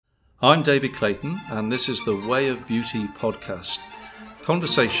I'm David Clayton, and this is the Way of Beauty podcast,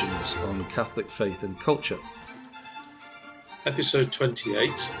 conversations on Catholic faith and culture. Episode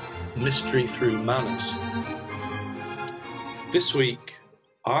 28, Mystery Through Manners. This week,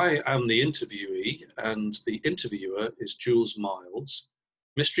 I am the interviewee, and the interviewer is Jules Miles.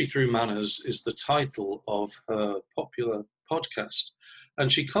 Mystery Through Manners is the title of her popular podcast,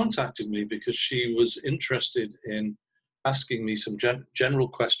 and she contacted me because she was interested in asking me some general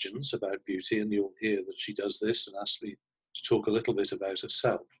questions about beauty, and you'll hear that she does this and asked me to talk a little bit about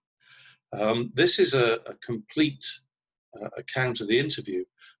herself. This is a complete account of the interview.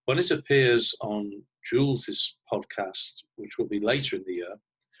 When it appears on Jules's podcast, which will be later in the year,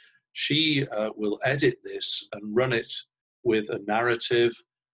 she will edit this and run it with a narrative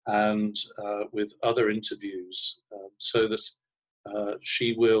and with other interviews, so that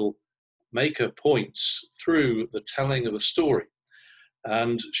she will make her points through the telling of a story.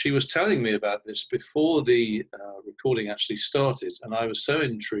 And she was telling me about this before the recording actually started, and I was so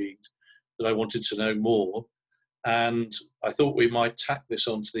intrigued that I wanted to know more. And I thought we might tack this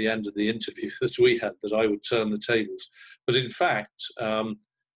on to the end of the interview that we had, that I would turn the tables. But in fact,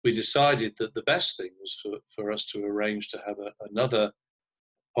 we decided that the best thing was for us to arrange to have another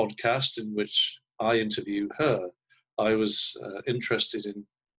podcast in which I interview her. I was interested in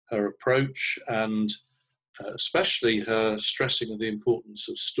her approach, and especially her stressing of the importance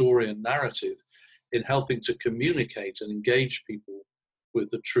of story and narrative in helping to communicate and engage people with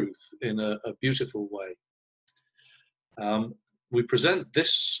the truth in a beautiful way. We present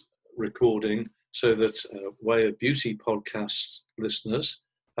this recording so that Way of Beauty podcast listeners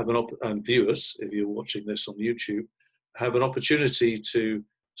have and viewers, if you're watching this on YouTube, have an opportunity to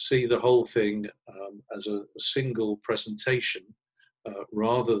see the whole thing as a single presentation,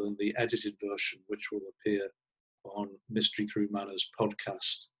 rather than the edited version, which will appear on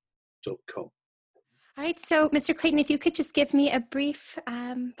mysterythroughmannerspodcast.com. All right, so Mr. Clayton, if you could just give me a brief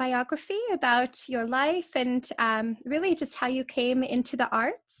biography about your life and really just how you came into the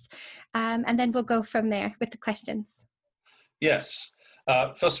arts, and then we'll go from there with the questions. Yes.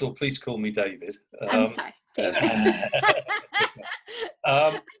 First of all, please call me David. I'm sorry, David.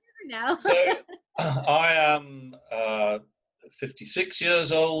 I never know. So I am 56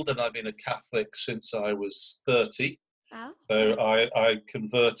 years old, and I've been a Catholic since I was 30. Wow. So I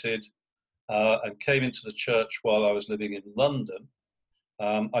converted and came into the church while I was living in London.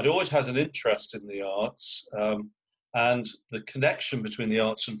 I'd always had an interest in the arts, and the connection between the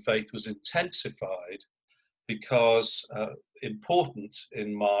arts and faith was intensified because important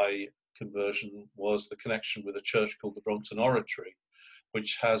in my conversion was the connection with a church called the Brompton Oratory,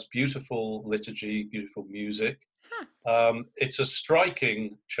 which has beautiful liturgy, beautiful music. It's a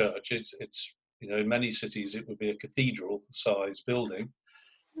striking church. It's in many cities it would be a cathedral-sized building.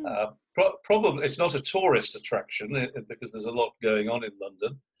 Probably it's not a tourist attraction because there's a lot going on in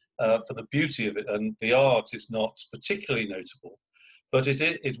London for the beauty of it, and the art is not particularly notable. But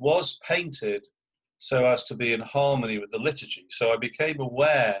it was painted so as to be in harmony with the liturgy. So I became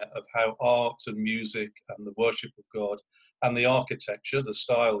aware of how art and music and the worship of God and the architecture, the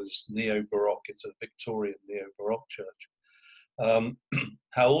style is neo-Baroque, it's a Victorian neo-Baroque church,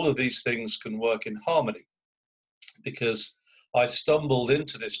 how all of these things can work in harmony. Because I stumbled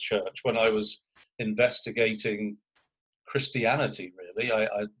into this church when I was investigating Christianity, really.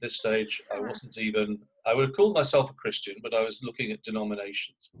 At this stage, I would have called myself a Christian, but I was looking at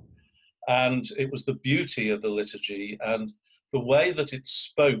denominations. And it was the beauty of the liturgy and the way that it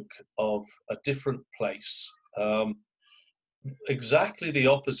spoke of a different place. Exactly the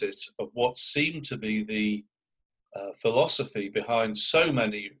opposite of what seemed to be the philosophy behind so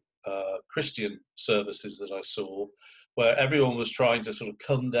many Christian services that I saw, where everyone was trying to sort of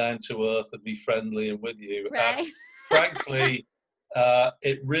come down to earth and be friendly and with you. Right. And frankly,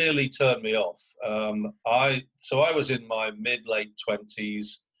 it really turned me off. I was in my mid-late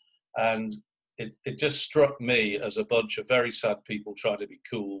 20s, and it just struck me as a bunch of very sad people trying to be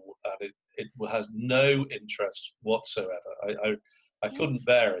cool, and it has no interest whatsoever. I couldn't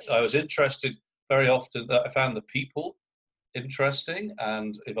bear it. I was interested very often. I found the people interesting,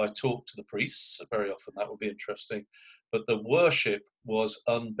 and if I talked to the priests, very often that would be interesting. But the worship was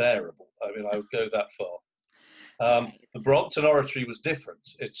unbearable. I mean, I would go that far. The Brompton Oratory was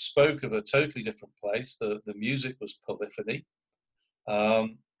different. It spoke of a totally different place. The music was polyphony.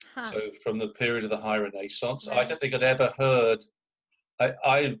 So from the period of the High Renaissance, right. I don't think I'd ever heard.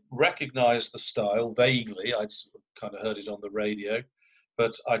 I recognised the style vaguely. I'd kind of heard it on the radio,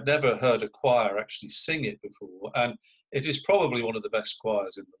 but I'd never heard a choir actually sing it before. And it is probably one of the best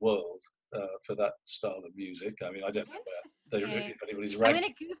choirs in the world for that style of music. I mean, I don't know if anybody's ranked. I'm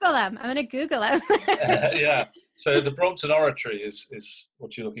going to Google them. Yeah. So the Brompton Oratory is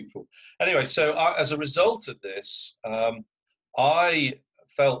what you're looking for. Anyway, so as a result of this, I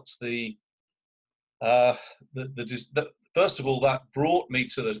felt first of all, that brought me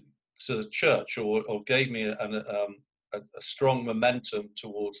to the church, or gave me a strong momentum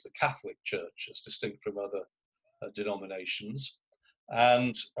towards the Catholic Church, as distinct from other denominations.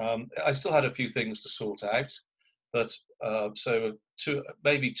 And I still had a few things to sort out, but so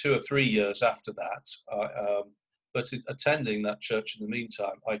maybe 2 or 3 years after that, but attending that church in the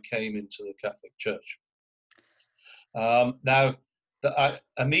meantime, I came into the Catholic Church. Now,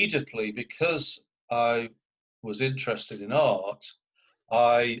 immediately, because I was interested in art,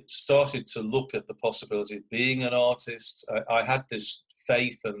 I started to look at the possibility of being an artist. I had this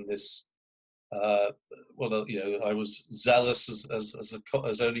faith and this, I was zealous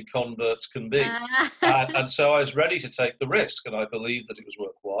as only converts can be. And so I was ready to take the risk, and I believed that it was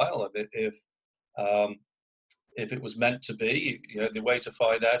worthwhile. And if it was meant to be, the way to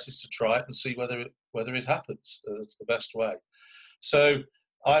find out is to try it and see whether it happens. That's the best way. So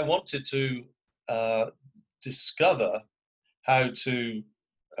I wanted to discover how to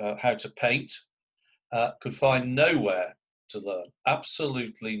paint. Could find nowhere to learn,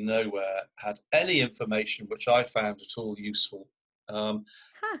 absolutely nowhere had any information which I found at all useful.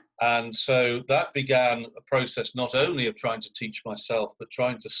 And so that began a process not only of trying to teach myself, but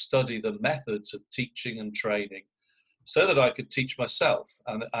trying to study the methods of teaching and training so that I could teach myself.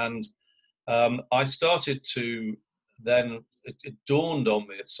 And I started to then, it dawned on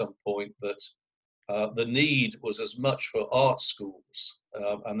me at some point that the need was as much for art schools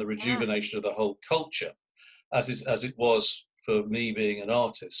and the rejuvenation of the whole culture as it was for me being an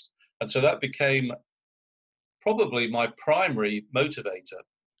artist. And so that became probably my primary motivator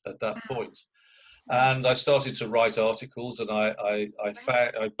at that point. And I started to write articles, and I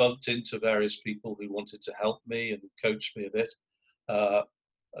bumped into various people who wanted to help me and coach me a bit.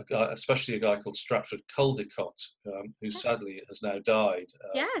 Especially a guy called Stratford Caldecott, who sadly has now died.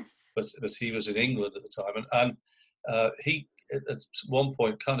 Yes. But he was in England at the time, and he at one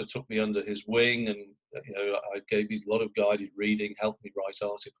point kind of took me under his wing, and I gave me a lot of guided reading, helped me write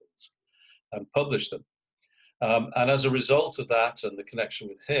articles, and publish them. And as a result of that and the connection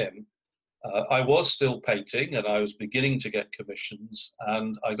with him, I was still painting, and I was beginning to get commissions,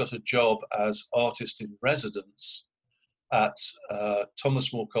 and I got a job as artist in residence at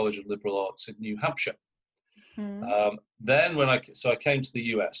Thomas More College of Liberal Arts in New Hampshire. Then I came to the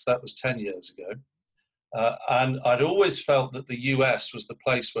US. That was 10 years ago. And I'd always felt that the US was the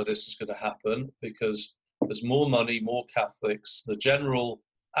place where this was going to happen, because there's more money, more Catholics. The general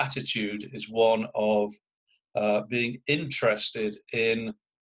attitude is one of being interested in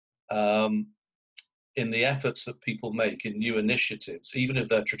the efforts that people make in new initiatives, even if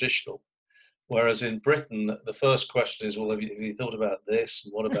they're traditional. Whereas in Britain, the first question is, well, have you thought about this?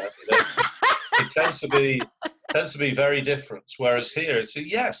 And what about this? It tends to be very different. Whereas here, it's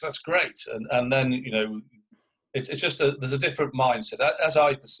yes, that's great, and then it's just there's a different mindset, as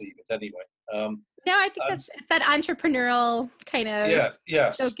I perceive it anyway. No, I think that's that entrepreneurial kind of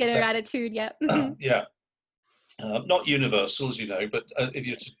go-getter attitude. Yeah. Yeah. Not universal, as you know, but if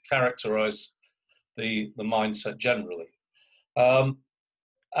you're to characterize the mindset generally.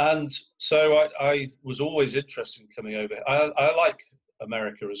 And so I was always interested in coming over. I like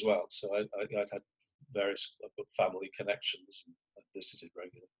America as well, so I'd had I've got family connections and visited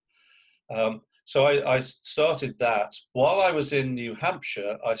regularly. So I started that. While I was in New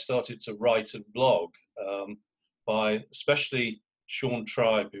Hampshire, I started to write and blog by especially Sean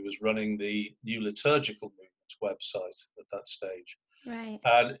Tribe, who was running the New Liturgical Movement website at that stage. Right.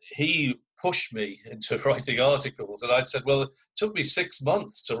 And he pushed me into writing articles, and I'd said, well, it took me 6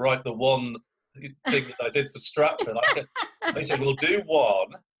 months to write the one thing that I did for Stratford. I said, we'll do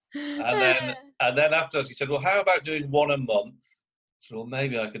one, and then afterwards he said, well, how about doing one a month? I said, well,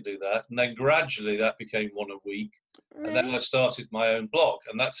 maybe I could do that. And then gradually that became one a week. Right. And then I started my own blog,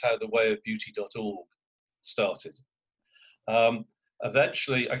 and that's how the wayofbeauty.org started.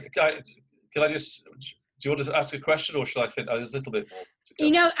 Eventually, can I just... Do you want to ask a question, or should I fit? There's a little bit more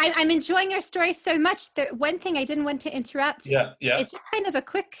to go. I'm enjoying your story so much. The one thing I didn't want to interrupt. Yeah. It's just kind of a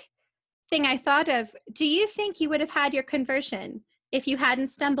quick thing I thought of. Do you think you would have had your conversion if you hadn't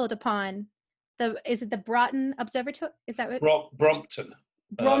stumbled upon is it the Broughton Observatory? Is that what? Brompton.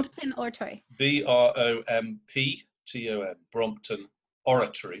 Brompton Oratory. Brompton, Brompton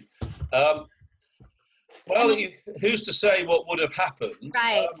Oratory. Well, who's to say what would have happened?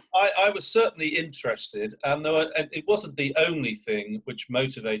 Right. I was certainly interested, and it wasn't the only thing which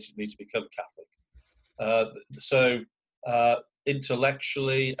motivated me to become Catholic. So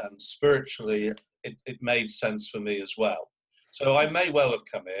intellectually and spiritually, it made sense for me as well. So I may well have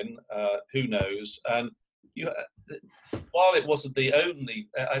come in, who knows? And while it wasn't the only,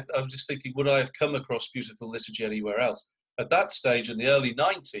 I was just thinking, would I have come across beautiful liturgy anywhere else? At that stage, in the early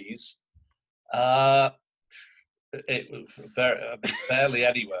 90s, it was barely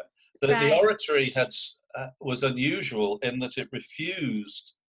anywhere. The oratory was unusual in that it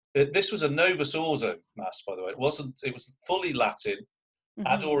refused. This was a Novus Ordo mass, by the way. It wasn't. It was fully Latin,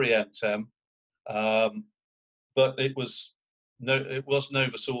 ad orientem, but it was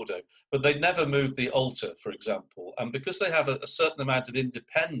Novus Ordo. But they never moved the altar, for example, and because they have a certain amount of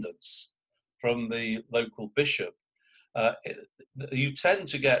independence from the local bishop, you tend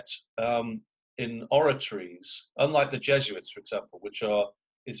to get in oratories, unlike the Jesuits, for example, which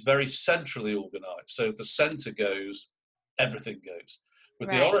is very centrally organized. So the center goes, everything goes. With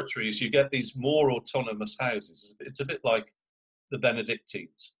the oratories, you get these more autonomous houses. It's a bit like the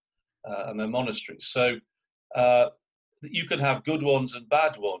Benedictines and their monasteries. So you can have good ones and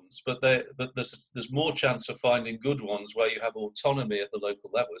bad ones, but there's more chance of finding good ones where you have autonomy at the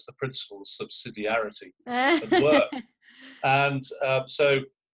local level. It's the principle of subsidiarity at work. And so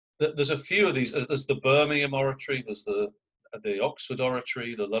there's a few of these. There's the Birmingham Oratory, there's the Oxford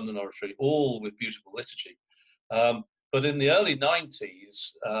Oratory, the London Oratory, all with beautiful liturgy. But in the early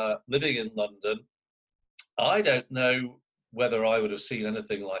 90s, living in London, I don't know whether I would have seen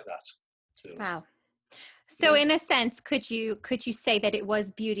anything like that. Wow. So in a sense, could you say that it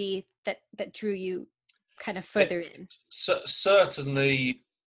was beauty that drew you kind of further in? Certainly,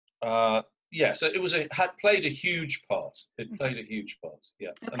 yes. It had played a huge part. It played a huge part, yeah.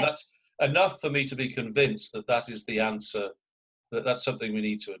 Okay. And that's enough for me to be convinced that is the answer, that's something we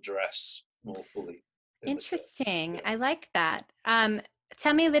need to address more fully. Interesting. I like that.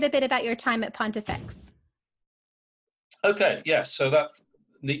 Tell me a little bit about your time at Pontifex. Okay, yes. So that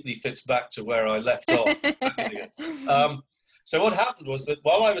neatly fits back to where I left off. So what happened was that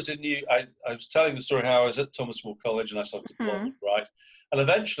while I was I was telling the story how I was at Thomas More College and I started to write. And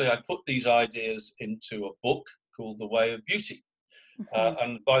eventually I put these ideas into a book called The Way of Beauty.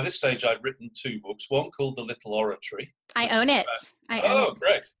 And by this stage I'd written 2 books, one called The Little Oratory. I own it.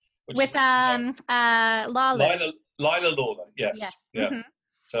 Great. With Lala. Lila Lawler, yes. Yeah. Mm-hmm.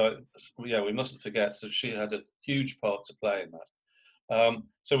 So, yeah, we mustn't forget. So she had a huge part to play in that.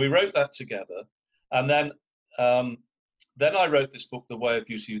 So we wrote that together. And then I wrote this book, The Way of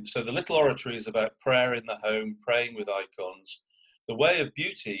Beauty. So the Little Oratory is about prayer in the home, praying with icons. The Way of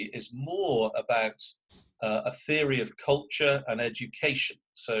Beauty is more about a theory of culture and education.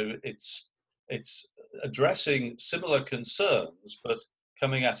 So it's addressing similar concerns, but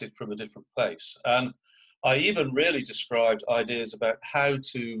coming at it from a different place. And I even really described ideas about how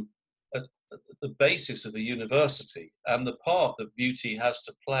to, the basis of a university and the part that beauty has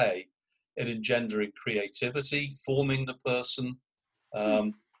to play in engendering creativity, forming the person,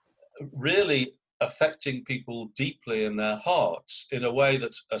 really affecting people deeply in their hearts in a way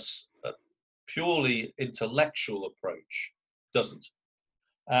that a purely intellectual approach doesn't.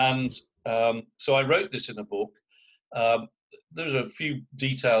 And so I wrote this in a book. There's a few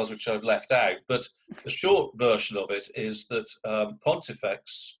details which I've left out, but the short version of it is that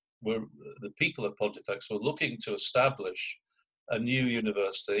the people at Pontifex were looking to establish a new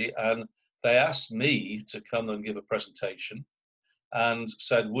university, and they asked me to come and give a presentation and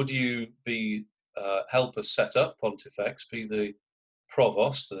said, would you help us set up Pontifex, be the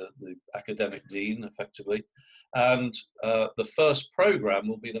provost, the academic dean, effectively, and the first program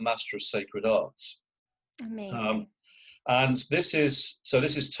will be the Master of Sacred Arts. Amazing. And this is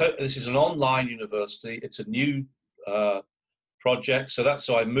an online university. It's a new project.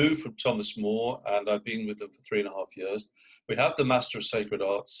 So I moved from Thomas More, and I've been with them for 3.5 years. We have the Master of Sacred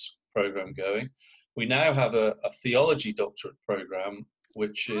Arts program going. We now have a theology doctorate program,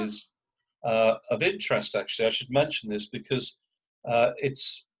 which is of interest. Actually, I should mention this because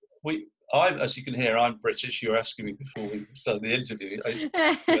as you can hear, I'm British. You were asking me before we started the interview.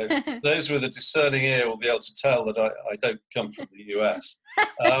 Those with a discerning ear will be able to tell that I don't come from the US.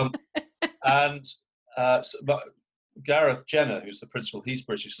 But Gareth Jenner, who's the principal, he's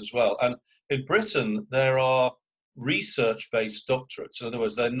British as well. And in Britain, there are research-based doctorates. In other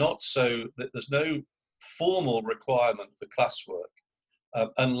words, there's no formal requirement for classwork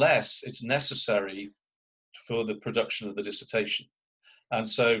unless it's necessary for the production of the dissertation. And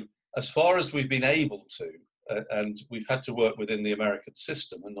so, as far as we've been able to, and we've had to work within the American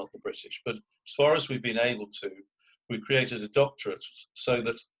system and not the British. But as far as we've been able to, we've created a doctorate so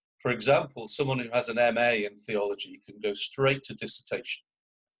that, for example, someone who has an MA in theology can go straight to dissertation.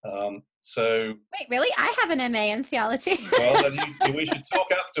 So wait, really? I have an MA in theology. well, then we should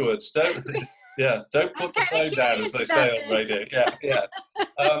talk afterwards. Don't put the phone down, as they say on radio.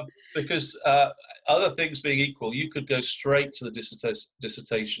 Because other things being equal, you could go straight to the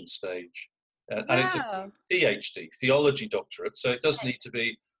dissertation stage, and it's a PhD, theology doctorate. So it does need to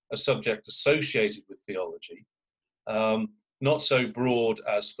be a subject associated with theology, not so broad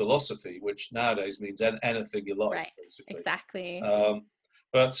as philosophy, which nowadays means anything you like, right, basically. Exactly.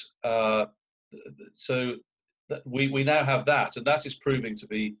 But so we now have that, and that is proving to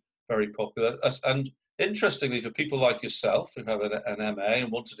be very popular. And interestingly, for people like yourself who have an MA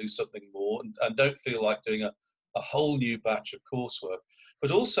and want to do something more and don't feel like doing a whole new batch of coursework,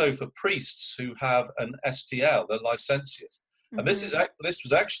 but also for priests who have an STL, they're licentiate. And this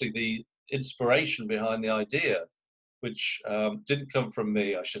was actually the inspiration behind the idea, which didn't come from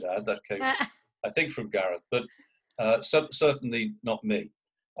me, I should add. That came, I think, from Gareth, but certainly not me.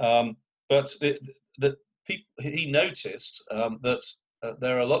 But he noticed that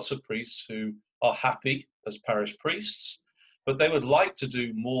there are lots of priests who are happy as parish priests, but they would like to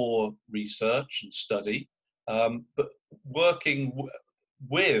do more research and study, but working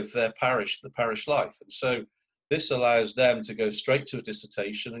with their parish, the parish life. And so this allows them to go straight to a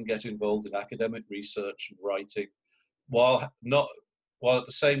dissertation and get involved in academic research and writing, while at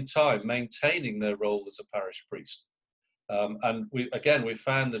the same time maintaining their role as a parish priest. And we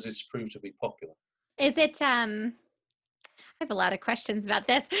found that it's proved to be popular. Is it? I have a lot of questions about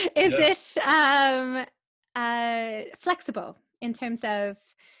this. Is it flexible in terms of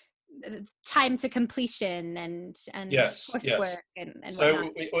time to completion and coursework and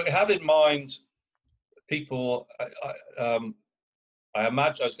so we have in mind people. I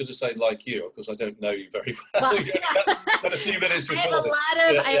imagine I was going to say like you, because I don't know you very well. Got a few minutes before I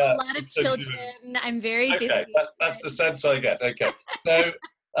have a lot of children. I'm very busy. Okay, that's the sense I get. Okay, so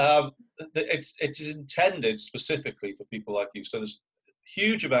it's intended specifically for people like you. So there's a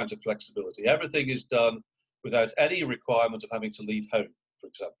huge amount of flexibility. Everything is done without any requirement of having to leave home, for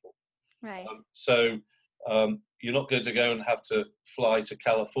example. Right. So you're not going to go and have to fly to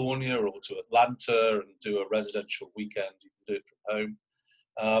California or to Atlanta and do a residential weekend. You can do it from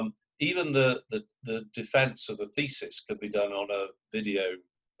home. Even the defense of the thesis can be done on a video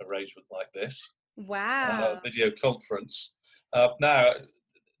arrangement like this. Wow. Video conference. Now,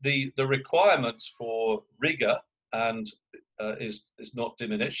 the requirements for rigor and is not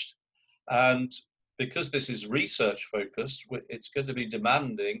diminished, and because this is research focused, it's going to be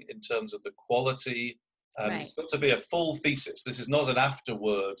demanding in terms of the quality, and It's got to be a full thesis. This is not an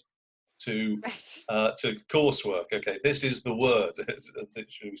afterword to coursework. Okay, this is the word.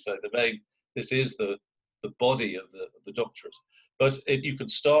 Should we say the main? This is the body of the doctorate. But you can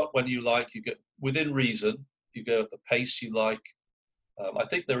start when you like. You get within reason. You go at the pace you like. I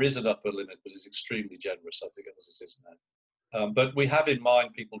think there is an upper limit, but it's extremely generous. I think as it is now. But we have in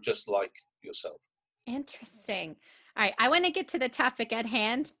mind people just like yourself. Interesting. All right, I want to get to the topic at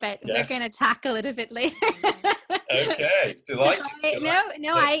hand, but we're going to talk a little bit later. Okay, delighted.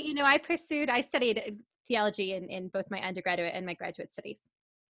 I studied theology in both my undergraduate and my graduate studies.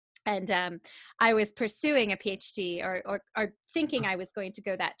 And I was pursuing a PhD or thinking I was going to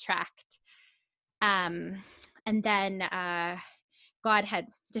go that track. And then God had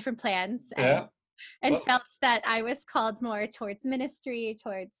different plans and felt that I was called more towards ministry,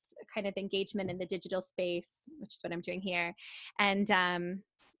 towards kind of engagement in the digital space, which is what I'm doing here. And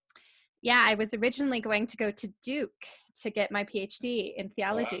I was originally going to go to Duke to get my PhD in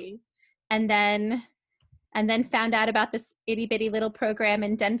theology. Wow. And then found out about this itty bitty little program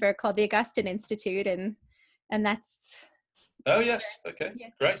in Denver called the Augustine Institute. And that's. Oh, yes. Okay. Yeah.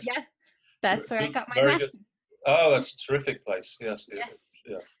 Great. Yeah. That's where I got my master's. Good. Oh, that's a terrific place. Yes.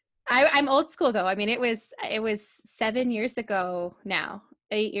 Yeah. I'm old school though. I mean, it was 7 years ago now,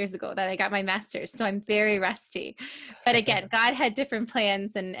 8 years ago that I got my master's. So I'm very rusty, but again, God had different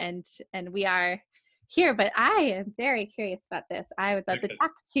plans and we are here, but I am very curious about this. I would love to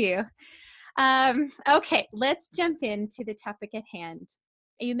talk to you. Okay, let's jump into the topic at hand.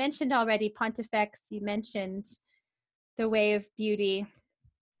 You mentioned already Pontifex, you mentioned the way of beauty.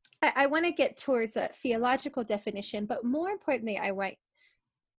 I want to get towards a theological definition, but more importantly,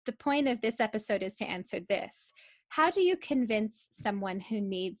 the point of this episode is to answer this. How do you convince someone who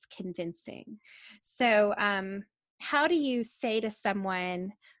needs convincing? So how do you say to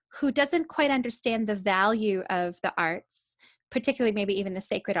someone who doesn't quite understand the value of the arts, particularly maybe even the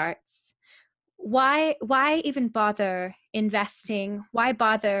sacred arts, why even bother investing? Why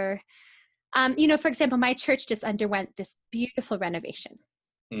bother? For example, my church just underwent this beautiful renovation.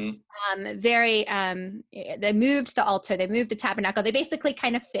 Mm. They moved the altar, they moved the tabernacle, they basically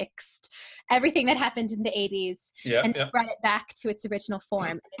kind of fixed everything that happened in the 80s and brought it back to its original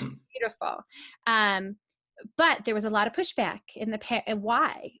form. And it's beautiful. But there was a lot of pushback in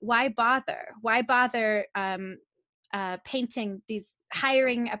why bother painting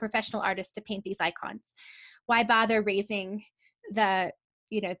hiring a professional artist to paint these icons? Why bother raising the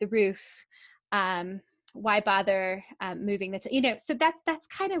roof? Why bother moving so that's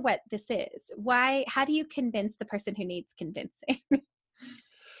kind of what this is. How do you convince the person who needs convincing?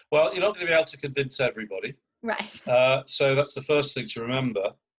 Well, you're not going to be able to convince everybody. Right. So that's the first thing to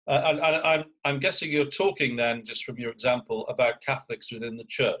remember. And I'm guessing you're talking then, just from your example, about Catholics within the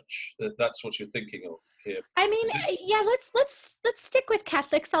church. That's what you're thinking of here. I mean, yeah, let's stick with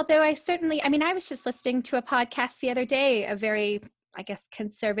Catholics. Although I was just listening to a podcast the other day, a very, I guess,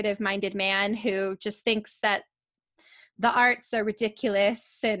 conservative-minded man who just thinks that the arts are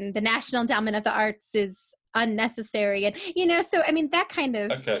ridiculous and the National Endowment of the Arts is unnecessary, and so I mean that kind of.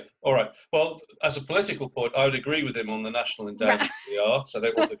 Okay, all right. Well, as a political point, I would agree with him on the National Endowment of the Arts. I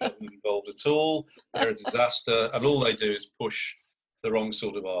don't want the government involved at all. They're a disaster, and all they do is push the wrong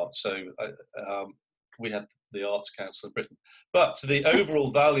sort of art. So we had the Arts Council of Britain, but to the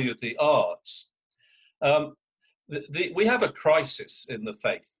overall value of the arts, we have a crisis in the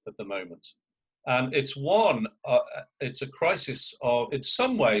faith at the moment, and it's a crisis of, in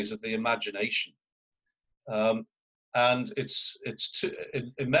some ways, of the imagination. And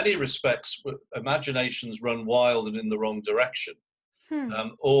in many respects, imaginations run wild and in the wrong direction,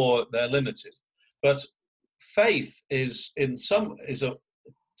 or they're limited. But faith to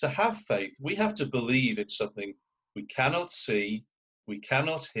have faith, we have to believe in something we cannot see, we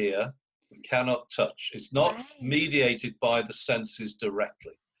cannot hear, we cannot touch. It's not mediated by the senses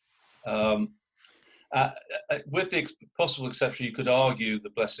directly. With the possible exception, you could argue the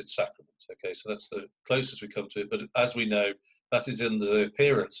Blessed Sacrament. Okay, so that's the closest we come to it. But as we know, that is in the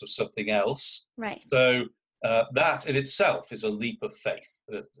appearance of something else. Right. So that in itself is a leap of faith.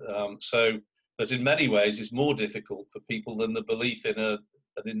 So that in many ways is more difficult for people than the belief in an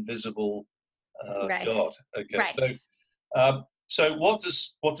invisible God. Okay. Right. So what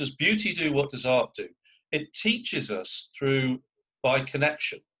does beauty do? What does art do? It teaches us by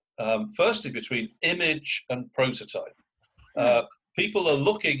connection. Firstly, between image and prototype. People are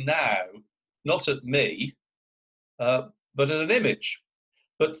looking now, not at me, but at an image.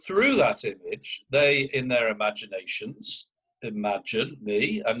 But through that image, they, in their imaginations, imagine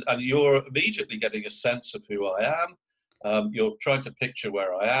me, and you're immediately getting a sense of who I am. You're trying to picture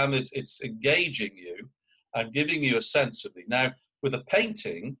where I am. It's engaging you and giving you a sense of me. Now, with a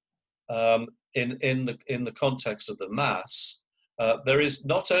painting, in the context of the Mass, there is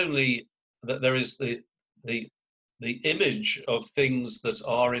not only that there is the image of things that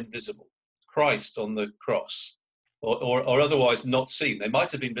are invisible, Christ on the cross, or otherwise not seen. They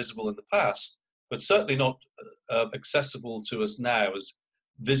might have been visible in the past, but certainly not accessible to us now as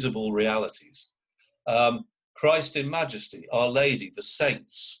visible realities. Christ in majesty, Our Lady, the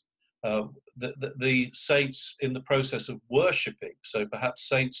saints, the saints in the process of worshipping, so perhaps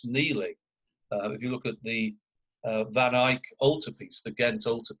saints kneeling. If you look at the Van Eyck altarpiece, the Ghent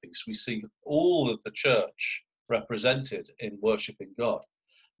altarpiece, we see all of the church represented in worshipping God.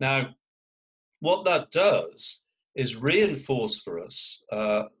 Now, what that does is reinforce for us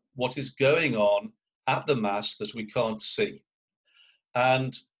what is going on at the Mass that we can't see.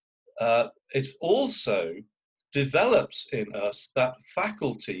 And it also develops in us that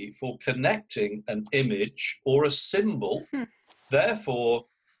faculty for connecting an image or a symbol. Therefore,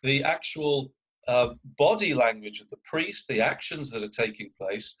 the actual body language of the priest, the actions that are taking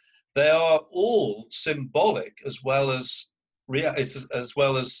place, they are all symbolic as well as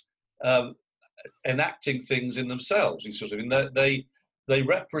enacting things in themselves. You sort of, they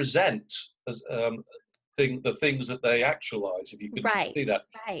represent as the things that they actualize. If you can see that,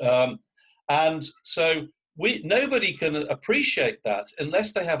 right. And so nobody can appreciate that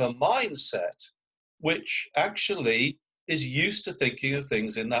unless they have a mindset which actually is used to thinking of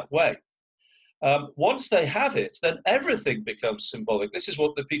things in that way. Once they have it, then everything becomes symbolic. This is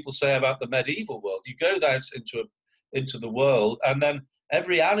what the people say about the medieval world. You go out into the world, and then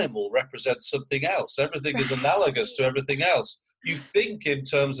every animal represents something else. Everything is analogous to everything else. You think in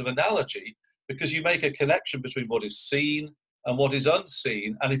terms of analogy because you make a connection between what is seen and what is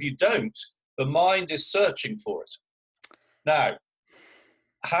unseen. And if you don't, the mind is searching for it. Now,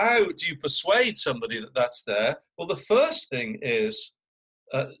 how do you persuade somebody that that's there? Well, the first thing is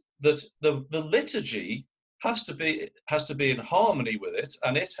that the liturgy has to be in harmony with it,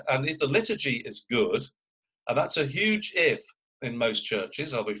 and if the liturgy is good, and that's a huge if in most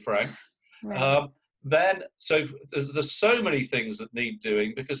churches, I'll be frank. Right. Then so there's so many things that need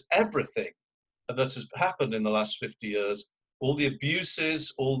doing, because everything that has happened in the last 50 years, all the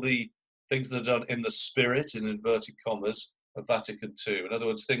abuses, all the things that are done in the spirit, in inverted commas, of Vatican II. In other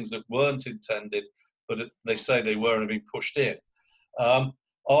words, things that weren't intended, but they say they were and have been pushed in,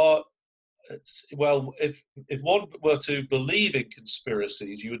 are, well, if one were to believe in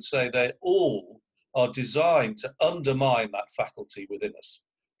conspiracies, you would say they all are designed to undermine that faculty within us,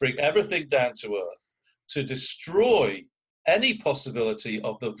 bring everything down to earth, to destroy any possibility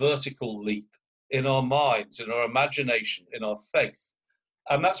of the vertical leap in our minds, in our imagination, in our faith.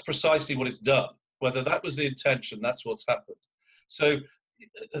 And that's precisely what it's done. Whether that was the intention, that's what's happened. So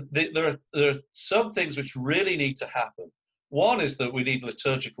there are some things which really need to happen. One is that we need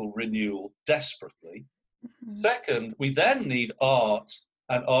liturgical renewal desperately. Mm-hmm. Second, we then need art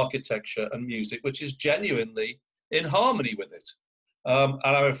and architecture and music, which is genuinely in harmony with it. And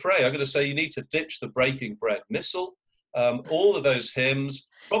I'm afraid I'm going to say you need to ditch the breaking bread missal, all of those hymns,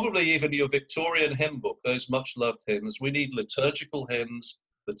 probably even your Victorian hymn book, those much loved hymns. We need liturgical hymns,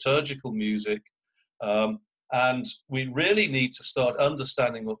 liturgical music, and we really need to start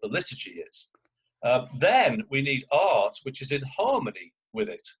understanding what the liturgy is. Then we need art which is in harmony with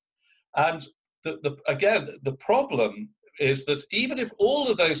it. And again, the problem is that even if all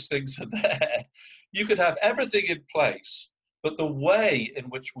of those things are there, you could have everything in place, but the way in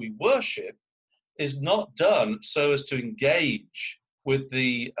which we worship is not done so as to engage with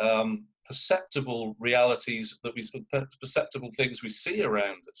the perceptible realities, perceptible things we see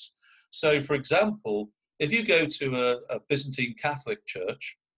around us. So, for example, if you go to a Byzantine Catholic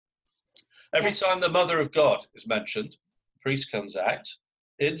church, every time the Mother of God is mentioned, the priest comes out,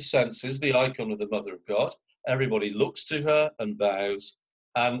 incenses the icon of the Mother of God, everybody looks to her and bows,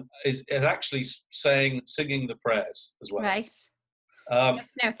 and is actually singing the prayers as well. Right.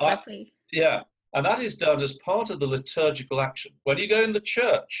 Yes, no, it's lovely. Yeah, and that is done as part of the liturgical action. When you go in the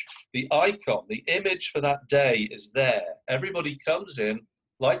church, the icon, the image for that day is there. Everybody comes in,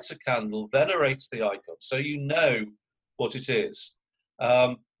 lights a candle, venerates the icon, so you know what it is.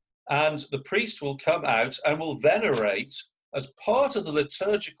 And the priest will come out and will venerate, as part of the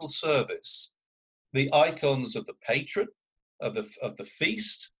liturgical service, the icons of the patron, of the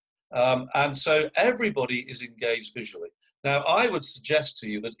feast, and so everybody is engaged visually. Now, I would suggest to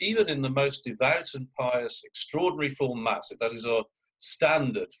you that even in the most devout and pious extraordinary form Mass, if that is our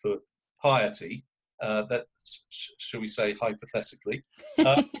standard for piety, that, shall we say, hypothetically,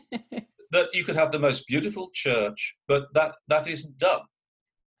 that you could have the most beautiful church, but that isn't done.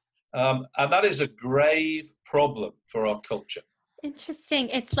 And that is a grave problem for our culture. Interesting.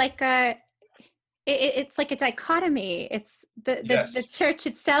 It's like a dichotomy. It's the church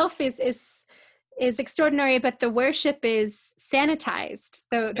itself is extraordinary, but the worship is sanitized.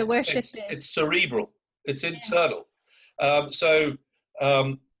 The worship it's cerebral. It's internal. So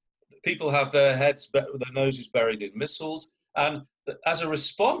people have their noses buried in missals, and as a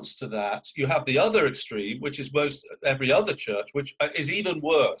response to that, you have the other extreme, which is most every other church, which is even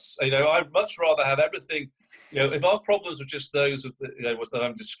worse. I'd much rather have everything. If our problems were just those that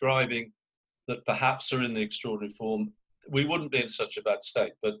I'm describing, that perhaps are in the extraordinary form, we wouldn't be in such a bad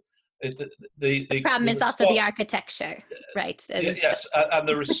state. But the problem is also the architecture, right? Yes, and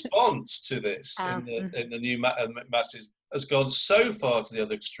the response to this in the new masses has gone so far to the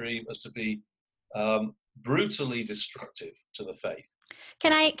other extreme as to be brutally destructive to the faith.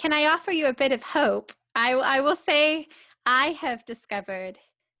 Can I offer you a bit of hope? I will say I have discovered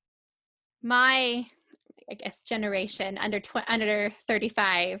my, I guess, generation under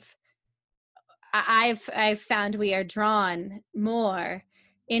 35. I've found we are drawn more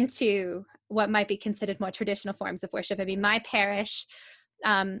into what might be considered more traditional forms of worship. I mean, my parish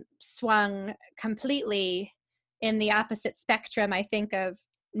swung completely in the opposite spectrum, I think, of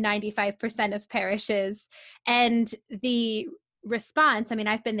 95% of parishes. And the response, I mean,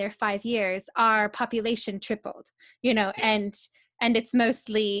 I've been there 5 years, our population tripled, and it's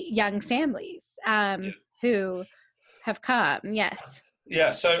mostly young families who have come. Yes.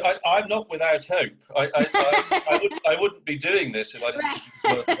 Yeah, so I'm not without hope. I wouldn't be doing this if I didn't think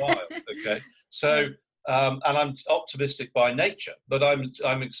it was worthwhile. Okay, so and I'm optimistic by nature, but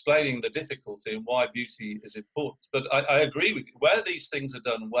I'm explaining the difficulty and why beauty is important. But I agree with you. Where these things are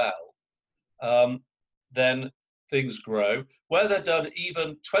done well, then things grow. Where they're done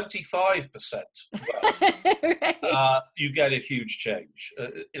even 25% well, right. You get a huge change.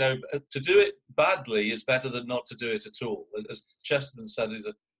 To do it badly is better than not to do it at all. As Chesterton said,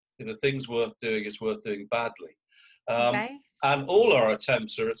 If a thing's worth doing, it's worth doing badly. Um, Right. and all our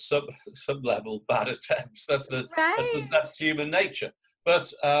attempts are at some level bad attempts. Right. That's human nature.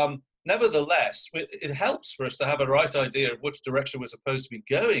 But nevertheless, it helps for us to have a right idea of which direction we're supposed to be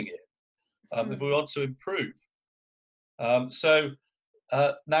going in if we want to improve.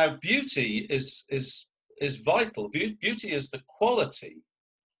 Now, beauty is vital. Beauty is the quality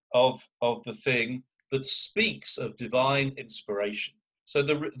of the thing that speaks of divine inspiration. So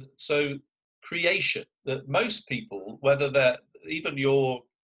creation, that most people, whether they're even the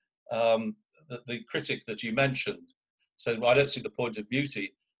critic that you mentioned, said, well, I don't see the point of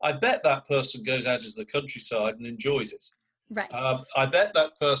beauty. I bet that person goes out into the countryside and enjoys it. Right. I bet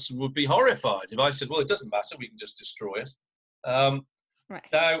that person would be horrified if I said, well, it doesn't matter, we can just destroy it. Right.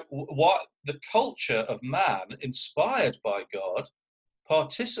 Now, what the culture of man, inspired by God,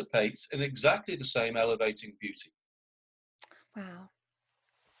 participates in exactly the same elevating beauty. Wow.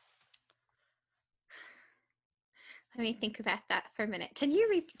 Let me think about that for a minute. Can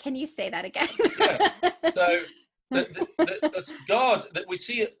you say that again? Yeah. So that's God, that we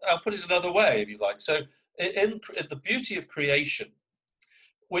see it. I'll put it another way, if you like. So in the beauty of creation,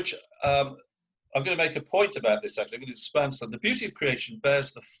 which I'm going to make a point about this. Actually, I'm going to expand on the beauty of creation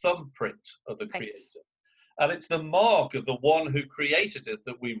bears the thumbprint of the Right. Creator. And it's the mark of the one who created it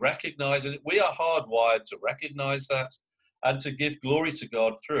that we recognize. And we are hardwired to recognize that and to give glory to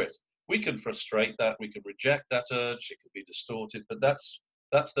God through it. We can frustrate that. We can reject that urge. It can be distorted. But that's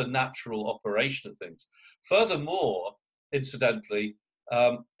the natural operation of things. Furthermore, incidentally,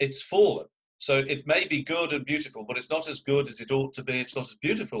 it's fallen. So it may be good and beautiful, but it's not as good as it ought to be. It's not as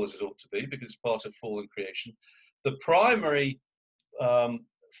beautiful as it ought to be because it's part of fallen creation. The primary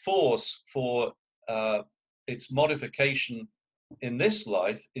force for its modification in this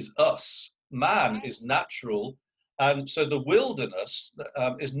life is us. Man is natural, and so the wilderness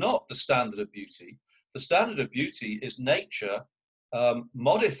is not the standard of beauty. The standard of beauty is nature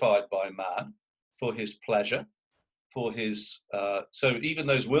modified by man for his pleasure, for his so even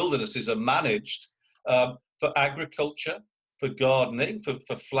those wildernesses are managed for agriculture, for gardening,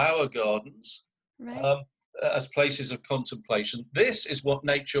 for flower gardens, Right. as places of contemplation. This is what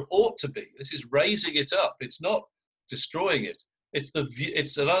nature ought to be. This is raising it up. It's not destroying it. It's a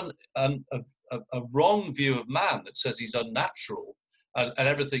wrong view of man that says he's unnatural and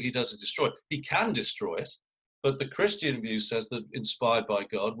everything he does is destroyed. He can destroy it, but the Christian view says that inspired by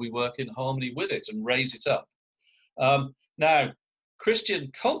God, we work in harmony with it and raise it up. Now, Christian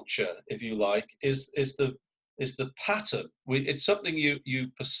culture, if you like, is the pattern. It's something you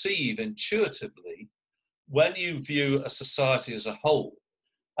perceive intuitively when you view a society as a whole.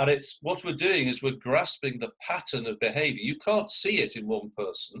 And it's what we're doing is we're grasping the pattern of behavior. You can't see it in one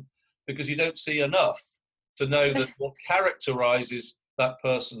person because you don't see enough to know that what characterizes that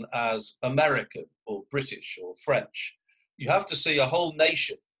person as American or British or French. You have to see a whole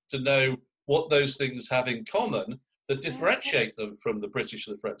nation to know what those things have in common that differentiate them from the British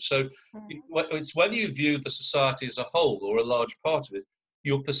and the French. So it's when you view the society as a whole or a large part of it,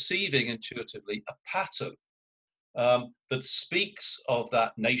 you're perceiving intuitively a pattern that speaks of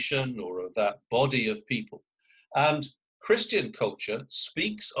that nation or of that body of people. And Christian culture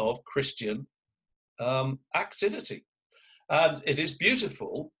speaks of Christian activity. And it is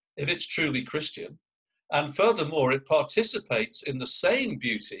beautiful if it's truly Christian. And furthermore, it participates in the same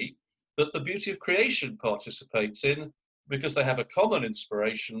beauty that the beauty of creation participates in because they have a common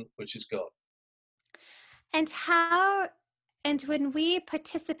inspiration, which is God. And when we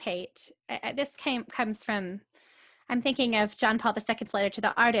participate, this comes from, I'm thinking of John Paul II's letter to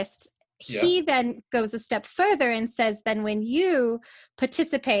the artists. He then goes a step further and says, then when you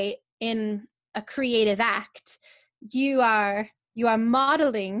participate in a creative act, you are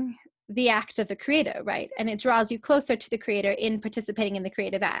modeling the act of the creator, right? And it draws you closer to the creator in participating in the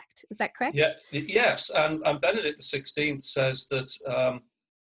creative act. Is that correct? Yeah. Yes. And Benedict XVI says that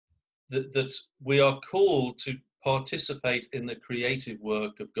that we are called to participate in the creative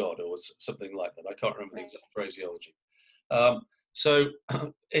work of God, or something like that. I can't remember the exact phraseology. So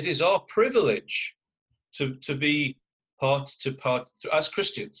it is our privilege to be as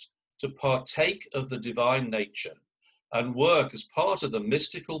Christians, to partake of the divine nature and work as part of the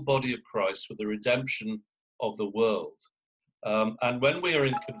mystical body of Christ for the redemption of the world. And when we are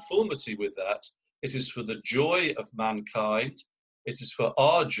in conformity with that, it is for the joy of mankind, it is for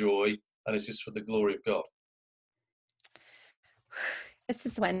our joy, and it is for the glory of God. This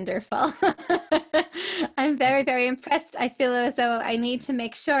is wonderful. I'm very, very impressed. I feel as though I need to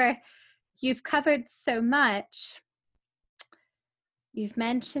make sure you've covered so much. You've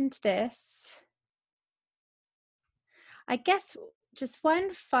mentioned this. I guess just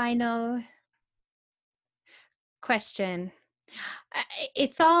one final question.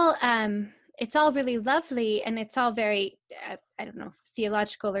 It's all really lovely, and it's all very I don't know if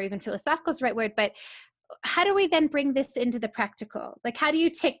theological or even philosophical is the right word, but how do we then bring this into the practical? Like, how do you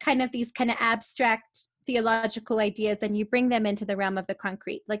take kind of these kind of abstract theological ideas and you bring them into the realm of the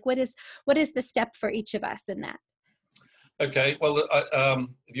concrete? Like, what is the step for each of us in that? Okay, well,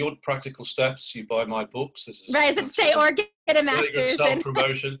 if you want practical steps, you buy my books. This is Right, I'd say, or get a really good master's.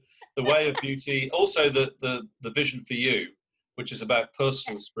 self-promotion. The Way of Beauty, also the Vision for You, which is about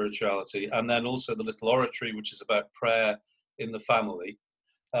personal spirituality, and then also the Little Oratory, which is about prayer in the family.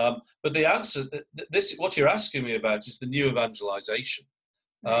 But the answer, what you're asking me about, is the new evangelization,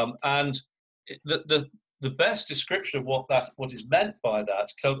 and the best description of what is meant by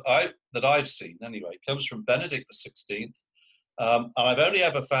that that I've seen anyway comes from Benedict XVI. And I've only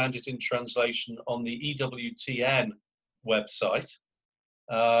ever found it in translation on the EWTN website.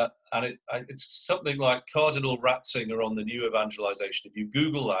 And it's something like Cardinal Ratzinger on the new evangelization. If you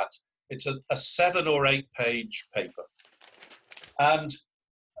Google that, it's a 7 or 8 page paper. And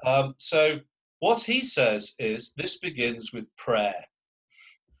so what he says is this begins with prayer.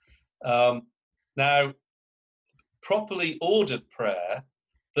 Now, properly ordered prayer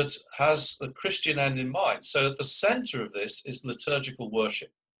that has the Christian end in mind. So at the center of this is liturgical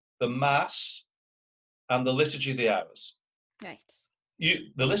worship, the Mass and the Liturgy of the Hours. Right.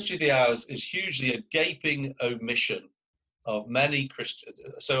 The Liturgy of the Hours is hugely a gaping omission of many Christians.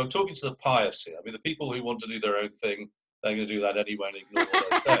 So I'm talking to the pious here. I mean, the people who want to do their own thing, they're going to do that anyway and ignore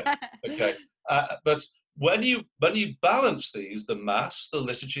what I say. Okay. But when you balance these, the Mass, the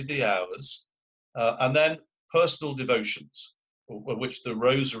Liturgy of the Hours, and then personal devotions, which the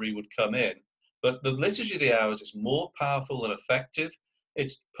Rosary would come in, but the Liturgy of the Hours is more powerful and effective.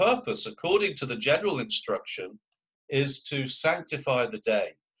 Its purpose, according to the general instruction, is to sanctify the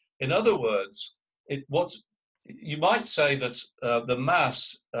day. In other words, you might say that the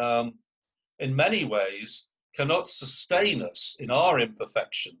Mass, in many ways, cannot sustain us in our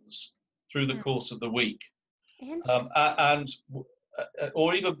imperfections through the course of the week,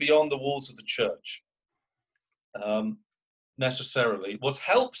 or even beyond the walls of the church. Necessarily, what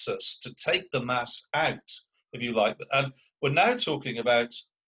helps us to take the Mass out, if you like, and we're now talking about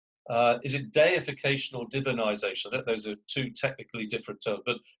is it deification or divinization? I don't know, those are two technically different terms,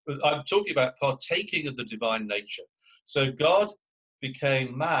 but I'm talking about partaking of the divine nature. So God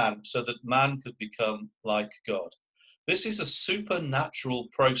became man so that man could become like God. This is a supernatural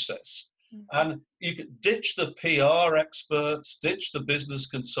process. And you can ditch the PR experts, ditch the business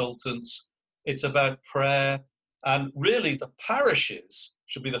consultants. It's about prayer. And really, the parishes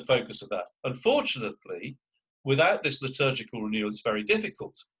should be the focus of that. Unfortunately, without this liturgical renewal, it's very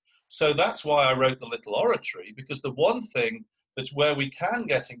difficult. So that's why I wrote the Little Oratory, because the one thing that's where we can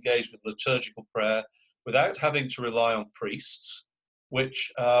get engaged with liturgical prayer without having to rely on priests,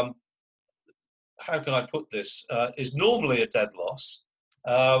 which, how can I put this, is normally a dead loss.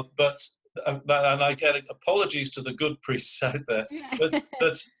 And I get apologies to the good priests out there,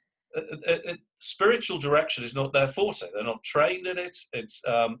 but spiritual direction is not their forte. They're not trained in it. It's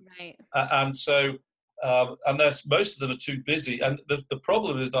right. And so and most of them are too busy. And the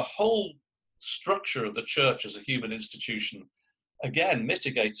problem is the whole structure of the church as a human institution, again,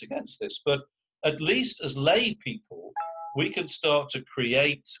 mitigates against this. But at least as lay people, we can start to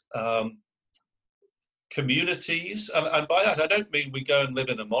create communities. And by that, I don't mean we go and live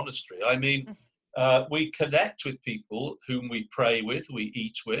in a monastery. I mean, we connect with people whom we pray with, we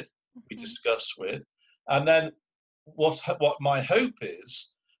eat with, we discuss with. And then what my hope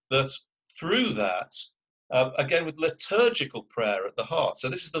is that through that, again, with liturgical prayer at the heart. So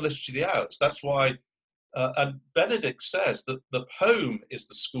this is the Liturgy of the Hours. That's why, and Benedict says that the home is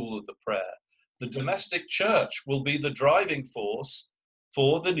the school of the prayer. The domestic church will be the driving force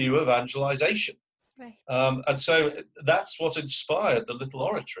for the new evangelization. Right. And so that's what inspired the Little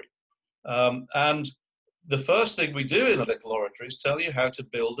Oratory. And the first thing we do in the Little Oratory is tell you how to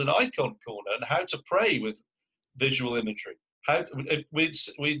build an icon corner and how to pray with visual imagery. We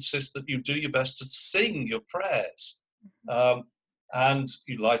insist that you do your best to sing your prayers, and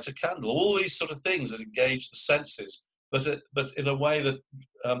you light a candle. All these sort of things that engage the senses, but in a way that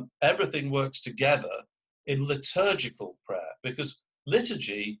everything works together in liturgical prayer, because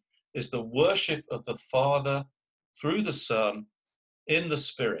liturgy is the worship of the Father through the Son in the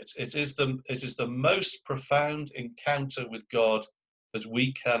Spirit. It is the most profound encounter with God that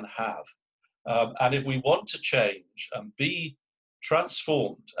we can have. And if we want to change and be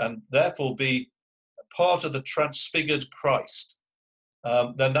transformed and therefore be part of the transfigured Christ,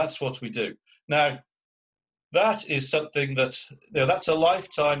 then that's what we do. Now, that is something that, that's a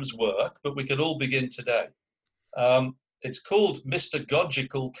lifetime's work, but we can all begin today. It's called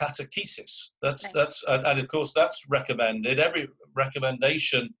mystagogical catechesis. And of course that's recommended. Every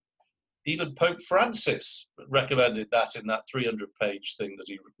recommendation, even Pope Francis recommended that in that 300-page thing that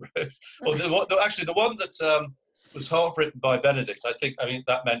he wrote. Actually, the one that was half written by Benedict, I mean,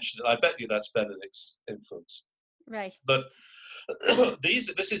 that mentioned it. I bet you that's Benedict's influence. Right. But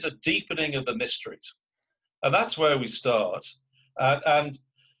this is a deepening of the mysteries. And that's where we start. And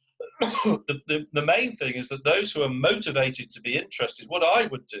the main thing is that those who are motivated to be interested, what I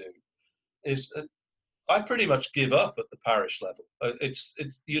would do is I pretty much give up at the parish level. It's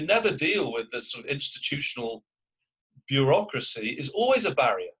you never deal with this sort of institutional bureaucracy. Is always a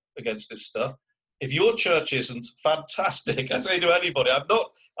barrier against this stuff. If your church isn't fantastic, I say to anybody,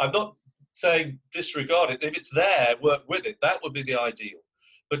 I'm not saying disregard it. If it's there, work with it. That would be the ideal.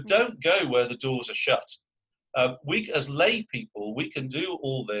 But don't go where the doors are shut. We, as lay people, we can do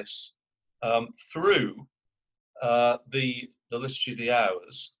all this through the Liturgy of the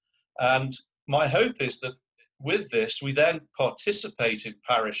Hours. And my hope is that with this, we then participate in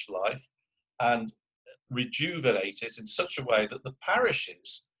parish life and rejuvenate it in such a way that the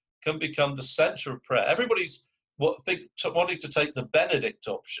parishes can become the centre of prayer. Everybody's wanting to take the Benedict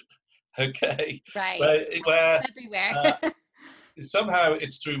option, okay? Right. Where everywhere. Somehow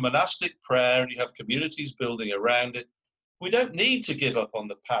it's through monastic prayer and you have communities building around it. We don't need to give up on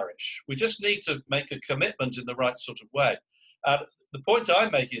the parish. We just need to make a commitment in the right sort of way. And the point I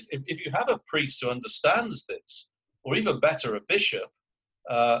make is if you have a priest who understands this, or even better, a bishop,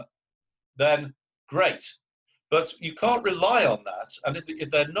 then great. But you can't rely on that. And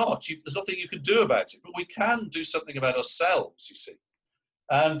if they're not, there's nothing you can do about it. But we can do something about ourselves, you see.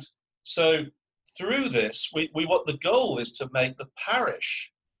 And so through this, we what the goal is to make the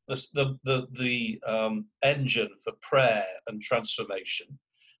parish the engine for prayer and transformation.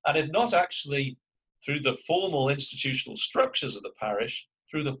 And if not actually through the formal institutional structures of the parish,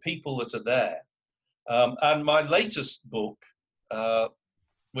 through the people that are there. And my latest book, so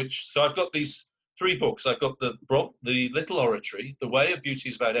I've got these 3 books. I've got the Little Oratory, The Way of Beauty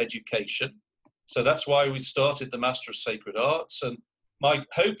is about education. So that's why we started the Master of Sacred Arts. And my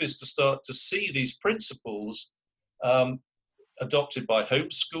hope is to start to see these principles adopted by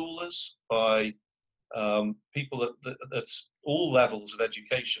homeschoolers, by people at all levels of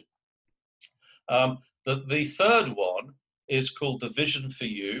education. The third one is called The Vision for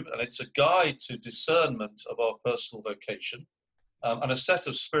You, and it's a guide to discernment of our personal vocation, and a set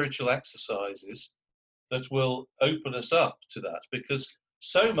of spiritual exercises that will open us up to that, because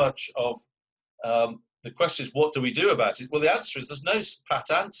so much of the question is, what do we do about it? Well, the answer is there's no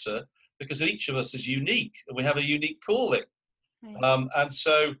pat answer, because each of us is unique, and we have a unique calling. Right. And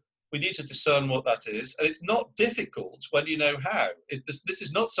so we need to discern what that is. And it's not difficult when you know how. This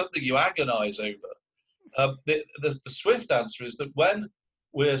is not something you agonize over. The swift answer is that when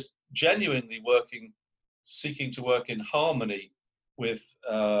we're genuinely seeking to work in harmony with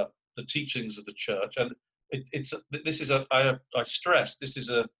the teachings of the church, and I stress, this is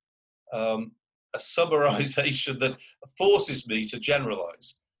a summarization that forces me to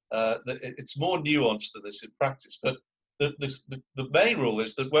generalize. It's more nuanced than this in practice, but the main rule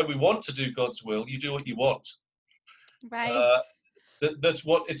is that when we want to do God's will, you do what you want. Right. It's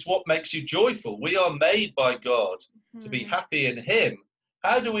what makes you joyful. We are made by God to be happy in Him.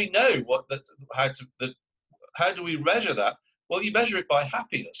 How do we know how do we measure that? Well, you measure it by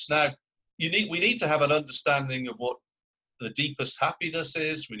happiness. Now, we need to have an understanding of what the deepest happiness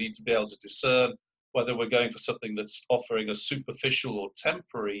is. We need to be able to discern whether we're going for something that's offering a superficial or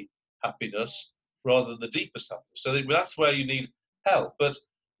temporary happiness rather than the deepest happiness. So that's where you need help. But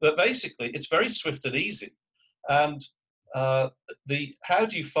basically, it's very swift and easy. And how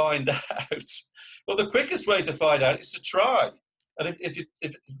do you find out? Well, the quickest way to find out is to try. And if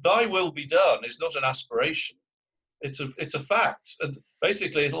thy will be done is not an aspiration, it's a fact. And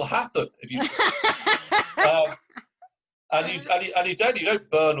basically, it'll happen if you try. And you don't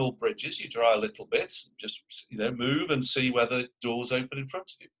burn all bridges. You try a little bit, just move and see whether doors open in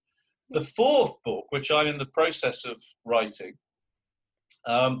front of you. The fourth book, which I'm in the process of writing,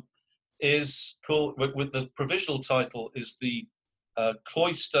 is called, with the provisional title, is The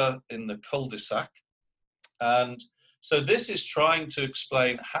Cloister in the Cul-de-sac. And so this is trying to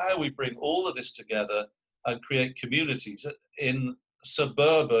explain how we bring all of this together and create communities in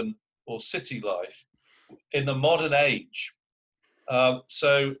suburban or city life in the modern age. And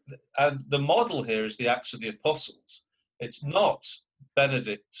the model here is the Acts of the Apostles. It's not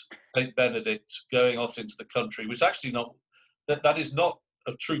Saint Benedict going off into the country, which actually that is not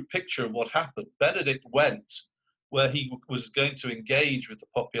a true picture of what happened. Benedict went where he was going to engage with the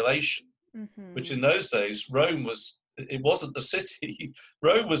population, which in those days, it wasn't the city.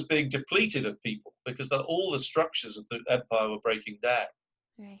 Rome was being depleted of people because all the structures of the empire were breaking down.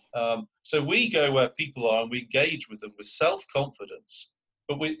 Right. So we go where people are and we engage with them with self-confidence.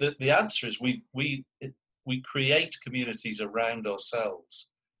 But the answer is we create communities around ourselves.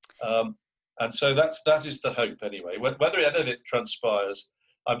 And so that is the hope anyway. Whether any of it transpires,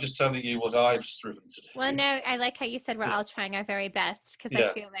 I'm just telling you what I've striven to do. Well, no, I like how you said we're all trying our very best, because Yeah.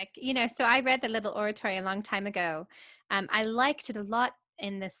 I feel like, so I read the little oratory a long time ago. I liked it a lot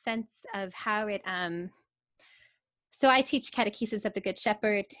in the sense of how it, so I teach catechesis of the Good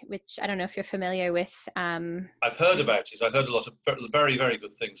Shepherd, which I don't know if you're familiar with. I've heard about it. I've heard a lot of very, very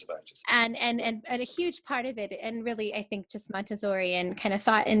good things about it. And a huge part of it, and really I think just Montessori and kind of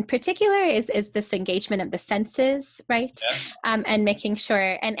thought in particular, is this engagement of the senses, right? Yeah. And making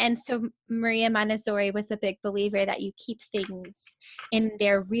sure, and so Maria Montessori was a big believer that you keep things in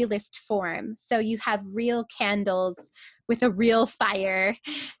their realist form. So you have real candles with a real fire,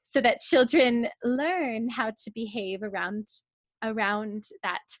 so that children learn how to behave around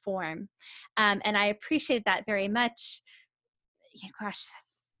that form. And I appreciate that very much. Gosh,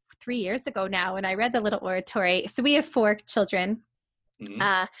 3 years ago now, when I read the little oratory. So we have 4 children.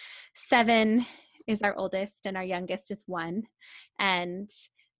 7 is our oldest and our youngest is 1, and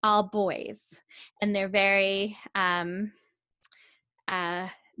all boys. And they're very,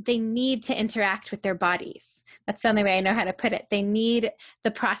 they need to interact with their bodies. That's the only way I know how to put it. They need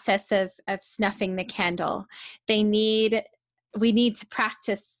the process of snuffing the candle. We need to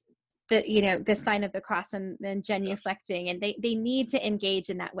practice the sign of the cross and then genuflecting, and they need to engage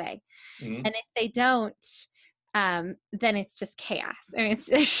in that way. And if they don't, then it's just chaos. I mean, it's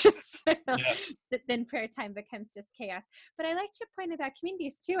just, yes. Then prayer time becomes just chaos. But I liked your point about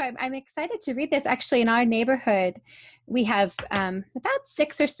communities too. I'm excited to read this. Actually, in our neighborhood, we have about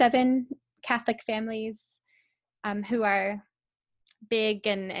 6 or 7 Catholic families who are big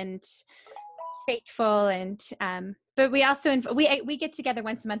and faithful, and but we also we get together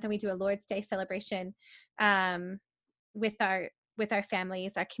once a month and we do a Lord's Day celebration with our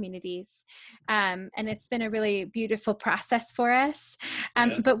families, our communities, and it's been a really beautiful process for us.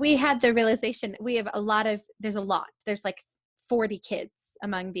 But we had the realization there's like 40 kids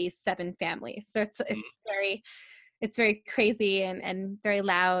among these 7 families, so it's very crazy and very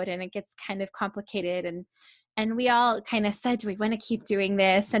loud, and it gets kind of complicated, and we all kind of said, do we want to keep doing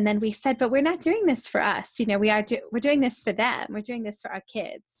this? And then we said, but we're not doing this for us. We're doing this for them. We're doing this for our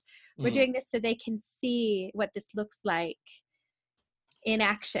kids. We're doing this so they can see what this looks like in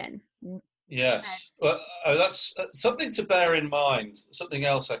action. Yes. Well, that's something to bear in mind. Something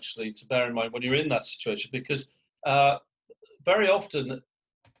else actually to bear in mind when you're in that situation, because very often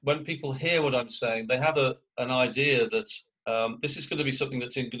when people hear what I'm saying, they have an idea that this is going to be something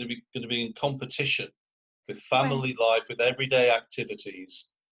that's going to be in competition with family life, with everyday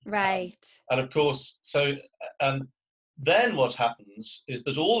activities. Right. And of course, and then what happens is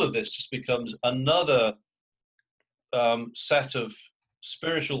that all of this just becomes another set of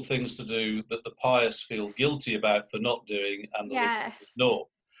spiritual things to do that the pious feel guilty about for not doing, and the liberals ignore.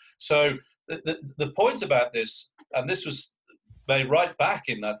 So the point about this, and this was made right back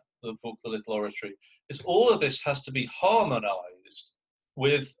in the book, The Little Oratory, is all of this has to be harmonized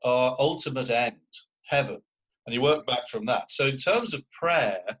with our ultimate end, heaven, and you work back from that. So in terms of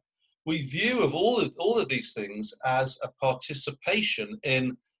prayer, we view of all of these things as a participation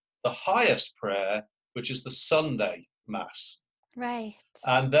in the highest prayer, which is the Sunday Mass. Right.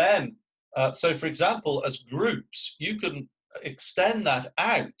 And then, so for example, as groups, you can extend that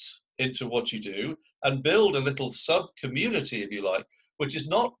out into what you do and build a little sub-community, if you like, which is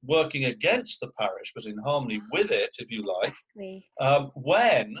not working against the parish, but in harmony with it, if you like,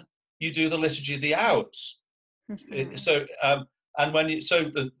 when you do the Liturgy of the Hours. So, and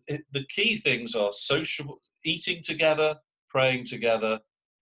the key things are social, eating together, praying together,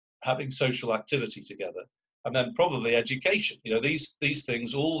 having social activity together, and then probably education. These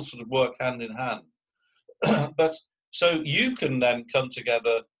things all sort of work hand in hand. But so you can then come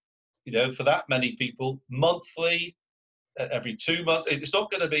together, for that many people, monthly, every 2 months. It's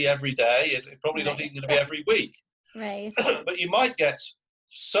not going to be every day. It's probably not even going to be every week. Right. But you might get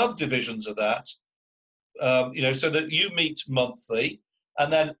subdivisions of that, so that you meet monthly,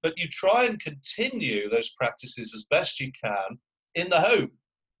 but you try and continue those practices as best you can in the home.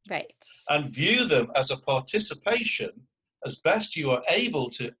 Right. And view them as a participation as best you are able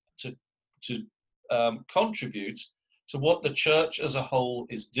to contribute to what the church as a whole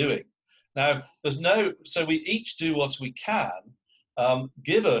is doing. Now, so we each do what we can,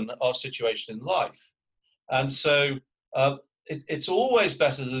 given our situation in life. And so it's always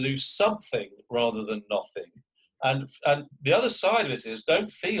better to do something rather than nothing. And the other side of it is,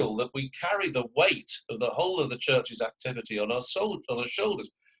 don't feel that we carry the weight of the whole of the church's activity on our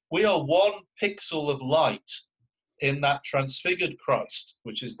shoulders. We are one pixel of light in that transfigured Christ,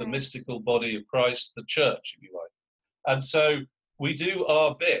 which is the mystical body of Christ, the church, if you like. And so we do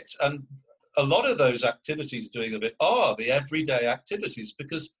our bit. And a lot of those activities doing a bit are the everyday activities,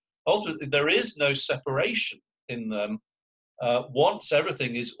 because ultimately there is no separation in them once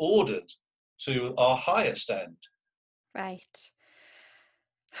everything is ordered to our highest end. Right.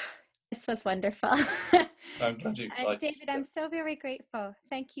 This was wonderful. I'm glad you liked David, I'm so very grateful.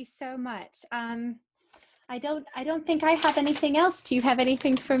 Thank you so much. I don't think I have anything else. Do you have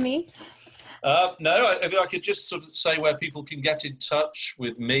anything for me? No, if I could just sort of say where people can get in touch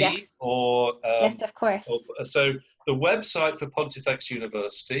with me. Yes. Or yes, of course. So the website for Pontifex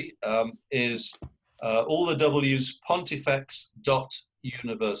University is all the W's,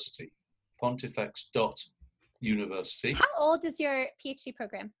 pontifex.university. Pontifex.university. How old is your PhD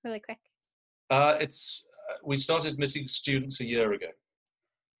program? Really quick. We started admitting students a year ago.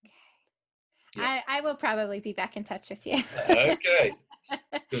 Yeah. I will probably be back in touch with you. Okay.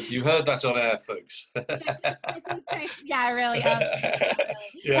 Good. You heard that on air, folks. Yeah, really.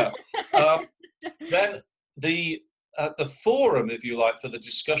 Yeah. Then the forum, if you like, for the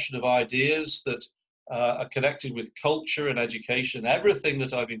discussion of ideas that are connected with culture and education, everything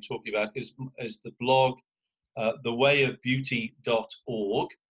that I've been talking about is the blog, thewayofbeauty.org.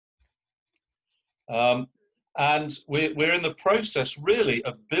 And we're in the process, really,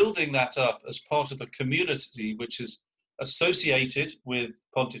 of building that up as part of a community which is associated with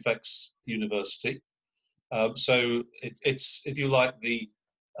Pontifex University. So it's, if you like, the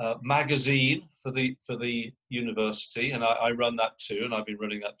magazine for the university, and I run that too, and I've been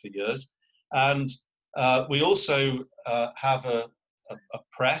running that for years. And we also have a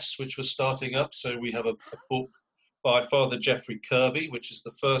press which we're starting up. So we have a book by Father Jeffrey Kirby, which is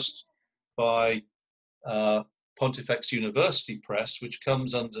the first by Pontifex University Press, which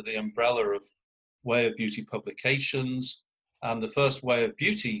comes under the umbrella of Way of Beauty Publications, and the first Way of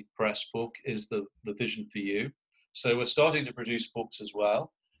Beauty press book is the Vision for You. So we're starting to produce books as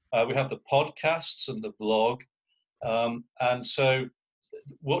well. We have the podcasts and the blog, and so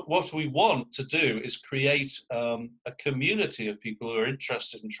what we want to do is create a community of people who are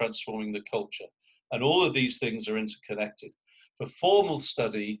interested in transforming the culture, and all of these things are interconnected. For formal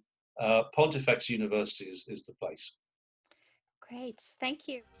study, Pontifex University is the place. Great, thank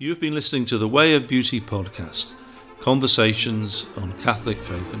you. You've been listening to the Way of Beauty podcast, conversations on Catholic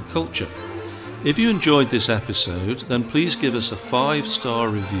faith and culture. If you enjoyed this episode, then please give us a 5-star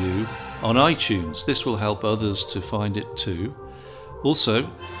review on iTunes. This will help others to find it too. Also,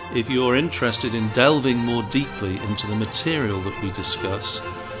 if you're interested in delving more deeply into the material that we discuss,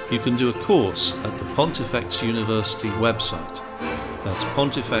 you can do a course at the Pontifex University website. That's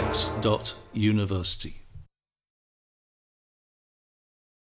pontifex.university.